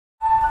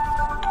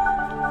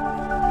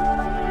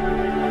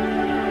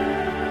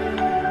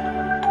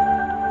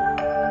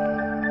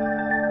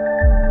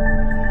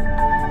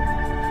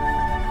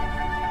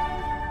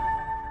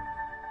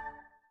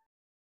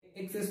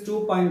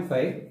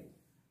2.5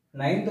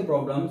 ninth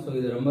problem. So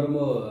இது ரொம்ப ரொம்ப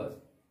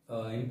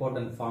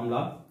important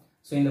formula.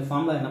 So இந்த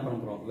formula என்ன பண்ண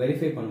போறோம்?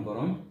 Verify பண்ண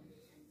போறோம்.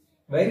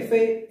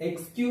 Verify x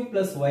cube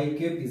plus y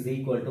cube is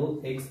equal to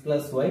x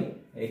plus y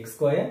x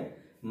square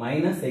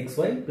minus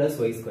xy plus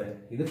y square.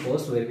 இது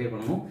first verify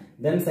பண்ணணும்.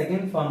 Then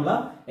second formula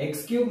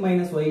x cube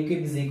minus y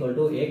cube is equal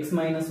to x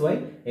minus y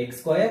x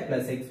square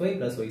plus xy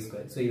plus y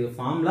square. So இது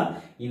formula.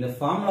 இந்த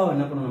formula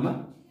என்ன பண்ணணும்? நம்ம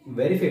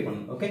verify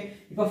பண்ணணும். Okay.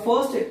 இப்போ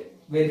first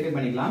verify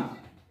பண்ணிக்கலாம்.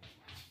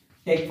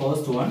 Take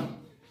first one.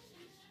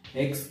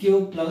 X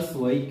cube plus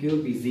y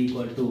cube is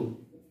equal to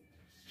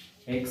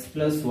x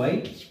plus y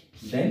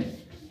then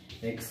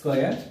x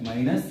square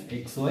minus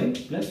xy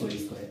plus y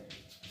square.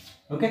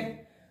 Okay.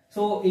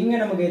 So இங்க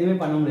நமக்கு எதுவுமே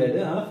பண்ண முடியாது.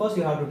 அதனால first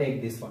you have to take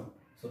this one.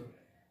 So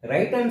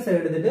right hand side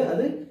எடுத்துட்டு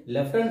அது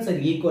left hand side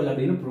equal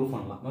அப்படினு prove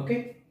பண்ணலாம். Okay.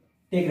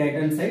 Take right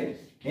hand side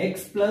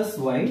x plus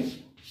y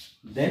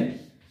then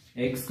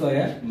x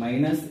square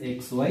minus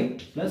xy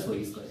plus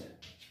y square.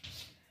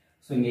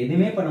 So இங்க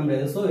எதுவுமே பண்ண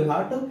முடியாது. So you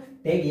have to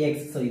take x.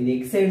 So இந்த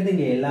x எடுத்து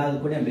இங்க எல்லாது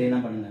கூட அப்படியே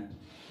என்ன பண்ணுங்க?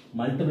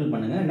 Multiple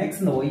பண்ணுங்க. Next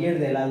இந்த y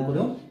எடுத்து எல்லாது கூட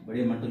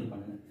அப்படியே multiple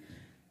பண்ணுங்க.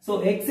 So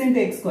x into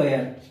x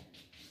square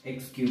x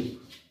cube.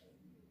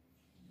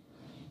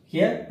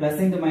 Here plus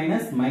into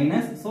minus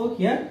minus. So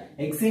here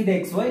x into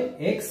xy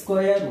x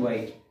square y.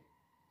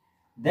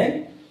 Then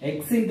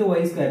x into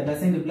y square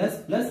plus into plus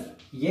plus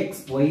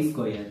x y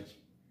square.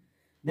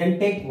 Then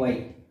take y.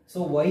 So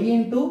y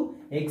into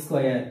x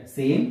square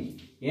same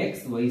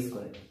x y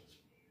square.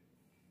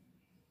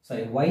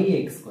 Sorry, y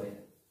x square.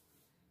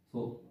 So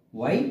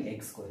y x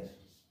square.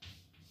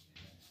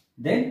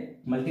 Then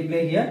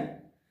multiply here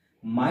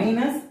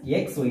minus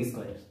x y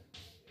square.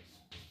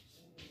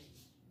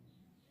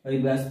 Y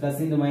plus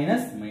into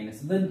minus minus.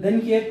 Then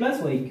here plus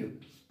y cube.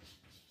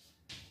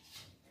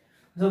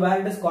 So where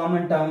it is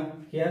common term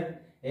here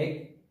x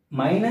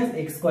minus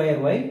x square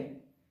y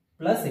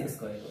plus x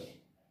square y.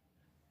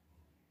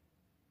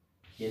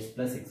 Yes,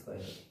 plus x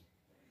square y.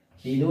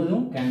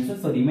 This cancel.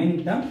 So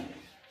remaining term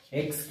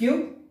x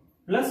cube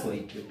plus y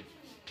cube.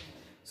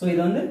 So this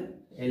is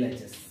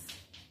LHS.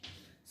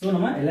 So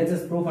we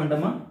LHS proof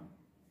pannama.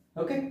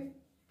 Okay.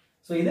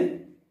 So this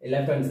is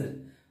left hand side.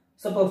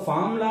 So for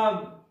formula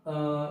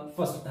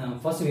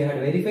first we had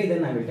to verify,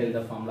 then I will tell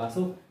the formula.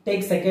 So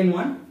take second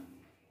one.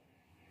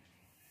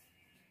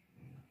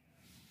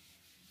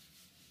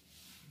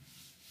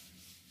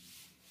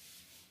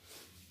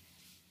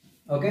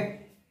 Okay.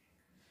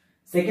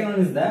 Second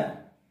one is that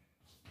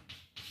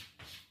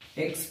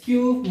x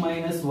cube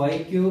minus y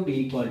cube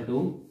equal to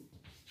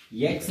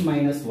x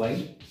minus y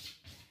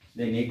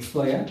then x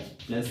square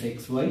plus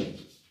xy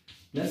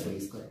plus y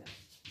square.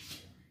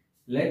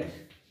 Let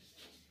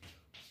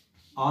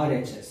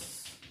RHS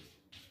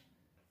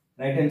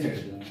right hand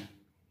side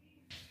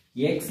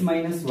x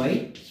minus y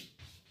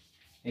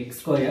x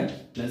square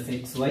plus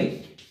xy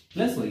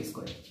plus y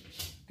square.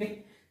 Okay.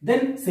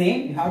 Then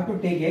same you have to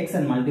take x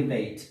and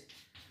multiply it.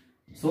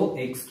 So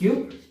x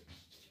cube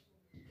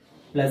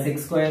plus x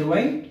square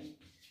y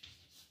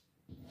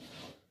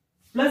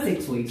plus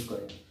xy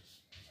square.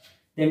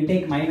 Then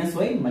take minus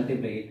y,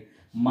 multiply it.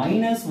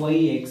 Minus y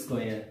x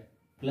square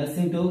plus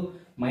into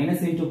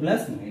minus into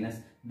plus minus.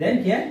 Then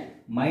here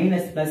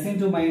minus plus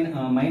into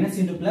minus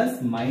into plus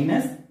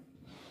minus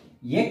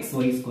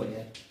xy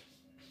square.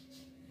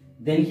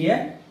 Then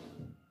here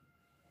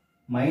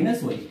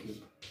minus y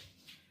cube.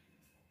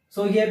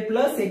 So here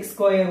plus x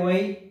square y,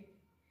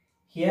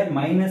 here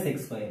minus x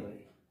square y.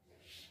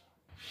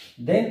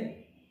 Then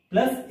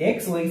plus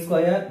xy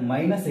square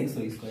minus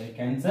xy square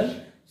cancel.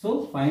 So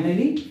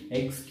finally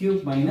x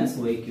cube minus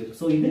y cube.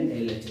 So this is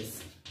LHS.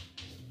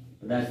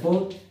 Therefore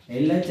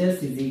LHS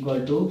is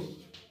equal to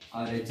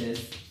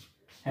RHS.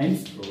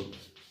 Hence proved.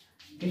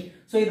 Okay.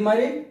 So this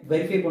மாதிரி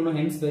verify பண்ணனும்.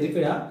 Hence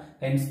verified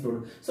hence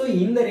proved. So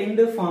இந்த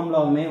ரெண்டு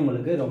ஃபார்முலாவுமே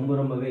உங்களுக்கு ரொம்ப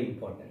ரொம்பவே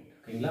important.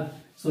 ஓகேங்களா?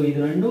 So இது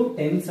ரெண்டும்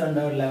 10th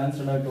standard 11th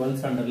standard 12th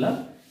standardல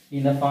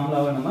இந்த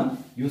ஃபார்முலாவை நம்ம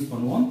யூஸ்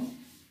பண்ணுவோம்.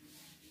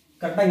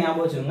 கரெக்ட்டா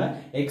ஞாபகம் வச்சுக்கோங்க.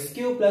 x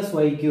cube plus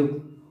y cube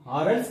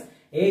or else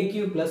a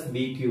cube plus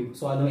b cube.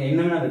 So அது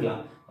என்ன வேணா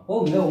இருக்கலாம். அப்போ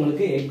இங்க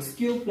உங்களுக்கு x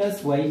cube plus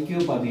y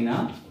cube அப்படினா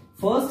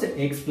first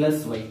x plus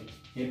y.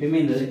 எப்பவுமே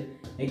இந்த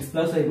x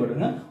plus y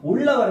போடுங்க.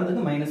 உள்ள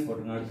வரதுக்கு மைனஸ்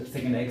போடுங்க. அடுத்து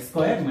second x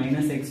square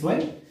minus xy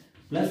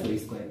plus y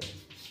square.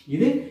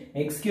 இது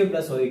x cube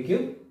plus y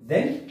cube.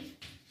 Then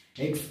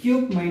x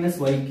cube minus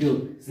y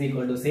cube is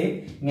equal to same.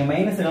 இங்க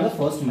மைனஸ்னால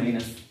first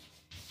minus.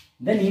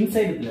 Then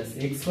inside plus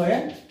x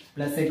square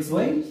plus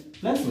xy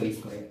plus y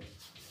square.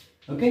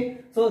 Okay.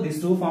 So these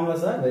two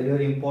formulas are very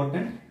very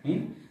important in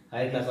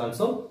higher class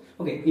also.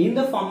 Okay.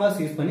 இந்த formulas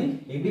use பண்ணி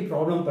எப்படி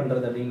problem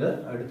பண்றது அப்படிங்கறத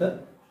அடுத்த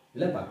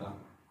இதுல பார்க்கலாம்.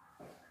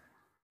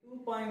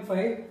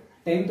 2.5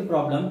 10th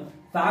problem.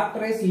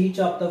 Factorize each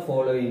of the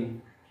following.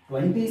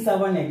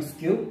 27x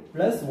cube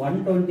plus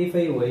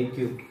 125y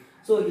cube.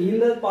 So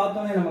இந்த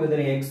பார்த்தோம்னா நமக்கு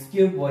இதுல x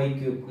cube y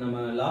cube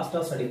நம்ம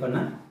லாஸ்டா ஸ்டடி பண்ண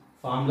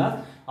ஃபார்முலா.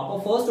 அப்போ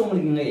ஃபர்ஸ்ட்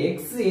உங்களுக்கு இங்க x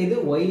எது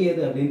y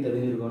எது அப்படினு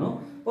தெரிஞ்சிருக்கணும்.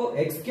 இப்போ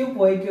x cube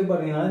y cube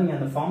அப்படினால நீங்க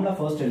அந்த ஃபார்முலா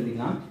ஃபர்ஸ்ட்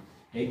எழுதிக்கலாம்.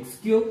 x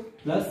cube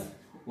plus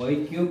y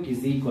cube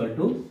is equal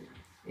to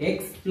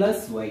x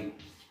plus y.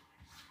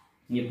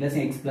 Here plus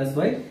x plus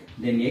y,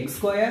 then x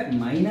square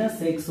minus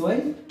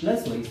xy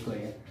plus y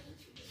square.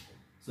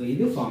 So this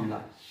is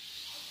formula.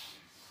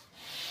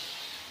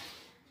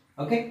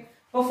 Okay.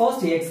 For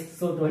first x,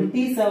 so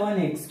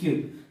 27x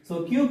cube.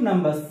 So cube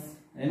numbers,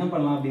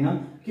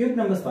 cube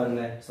numbers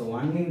parunga. So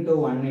 1 into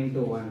 1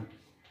 into 1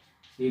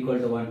 equal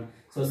to 1.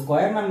 So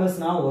square numbers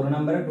na one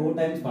number 2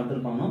 times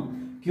multiple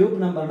pannom. Cube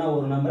number na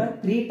one number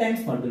 3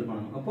 times multiple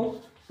pannom. Appo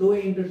 2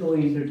 into 2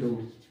 into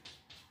 2,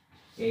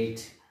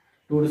 8.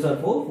 2 2s are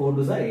 4, 4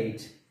 2s are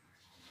 8.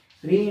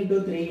 3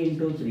 into 3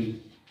 into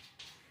 3.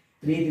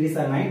 3 3s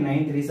are 9,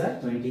 9 3s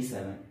are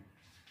 27.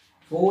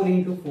 4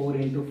 into 4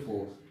 into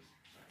 4.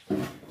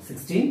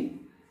 16,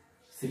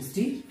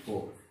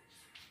 64.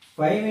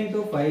 5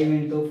 into 5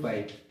 into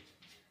 5.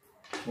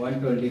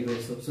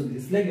 125. So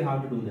this like you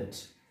have to do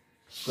that.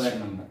 Square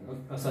number.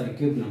 Sorry,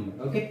 cube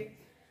number. Okay.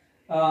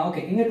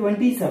 Okay. In a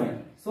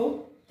 27.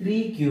 So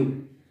 3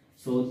 cube.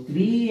 So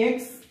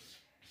 3x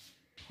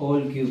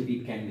whole cube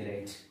it can be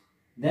right.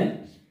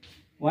 Then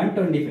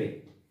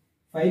 125.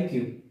 5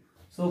 cube.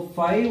 So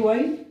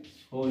 5y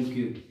whole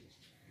cube.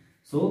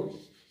 So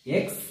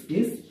x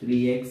is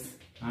 3x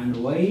and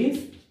y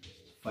is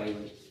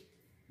 5y.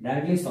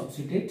 Directly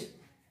substitute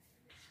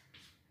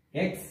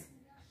x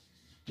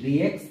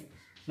 3x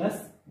plus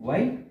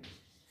y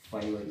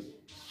 5y.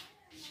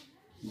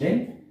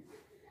 Then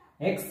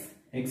x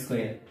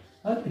square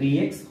or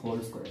 3x whole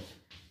square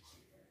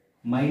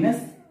minus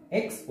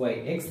x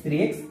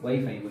 3x y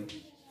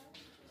 5y.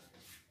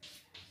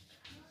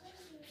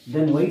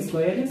 Then y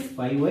square is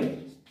 5y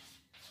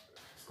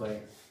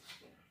square.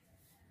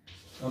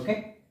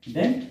 Okay.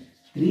 Then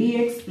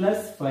 3x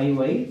plus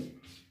 5y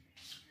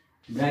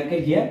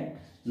bracket here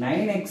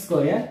 9x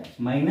square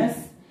minus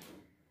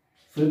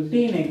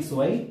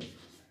 15xy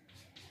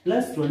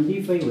plus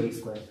 25y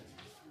square.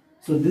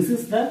 So this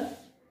is the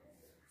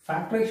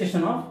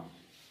factorization of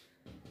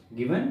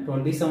given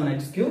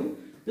 27x cube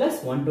plus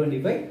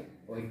 125y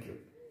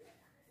cube.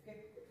 Okay.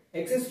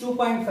 X is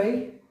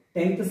 2.5,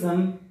 10th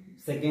sum,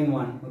 second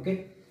one.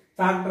 Okay.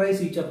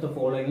 Factorize each of the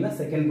following in the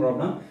second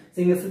problem.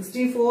 So in the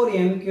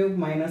 64m cube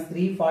minus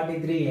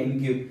 343m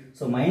cube.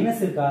 So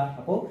minus irka,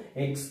 appo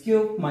x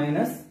cube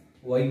minus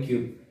y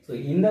cube. So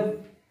in the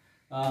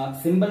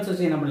symbols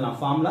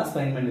formulas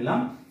find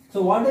pannalam.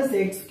 So what is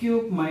x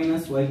cube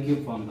minus y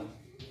cube formula?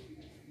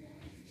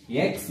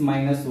 X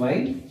minus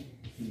y,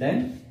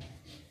 then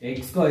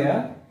x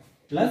square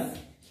plus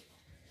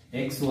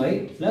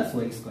xy plus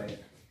y square.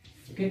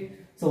 Okay.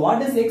 So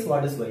what is x,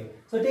 what is y?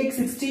 So take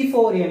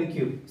 64m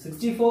cube.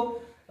 64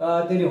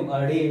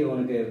 already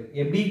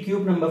every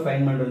cube number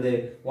find பண்றது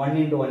 1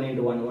 into 1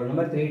 into 1 ஒரு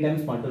number 3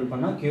 times multiple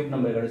பண்ணா cube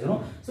number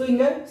கிடைச்சிரும். So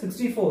இங்க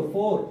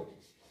 64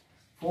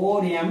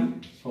 4m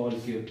whole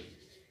cube.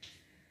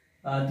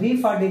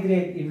 343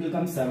 it will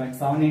come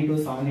 7 into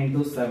 7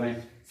 into 7.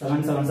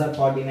 7 sevens are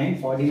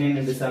 49. 49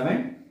 into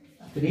 7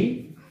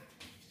 3,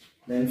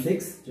 then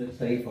 6 to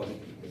 3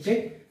 43. Okay,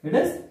 it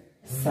is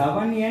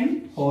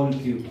 7n whole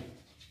cube.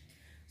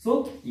 So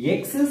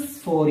x is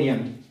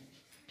 4m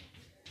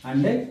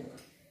and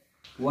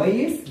y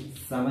is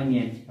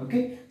 7n.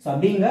 Okay, so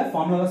அப்படிங்க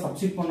formula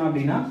substitute பண்ணோம்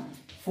அப்படினா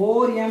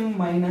 4m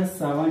minus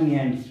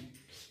 7n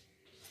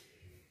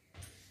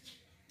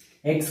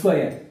x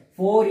square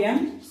 4m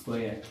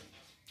square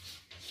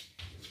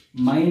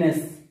minus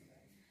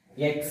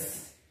x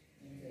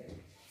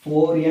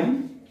 4m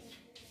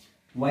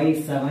y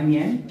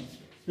 7n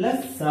plus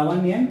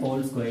 7n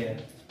whole square.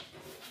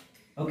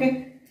 Okay,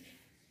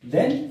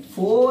 then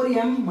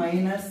 4m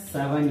minus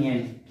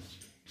 7n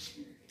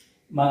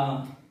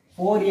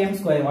 4m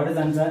square, what is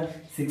answer?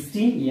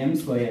 16m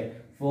square.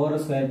 4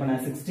 square panna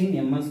 16,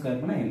 m square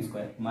panna m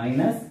square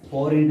minus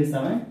 4 into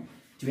 7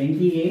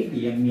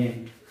 28mn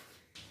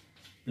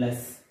plus.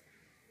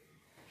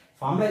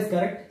 Formula is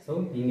correct. So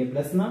inge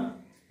plus na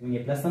inge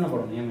plus na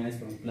podum, m minus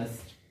podum plus.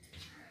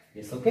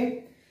 Yes, okay.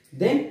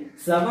 Then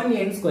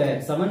 7n square.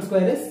 7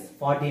 square is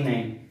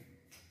 49.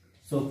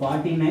 So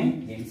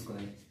 49n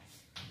square.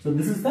 So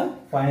this is the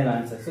final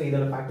answer. So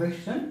either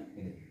factorization.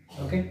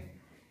 Okay.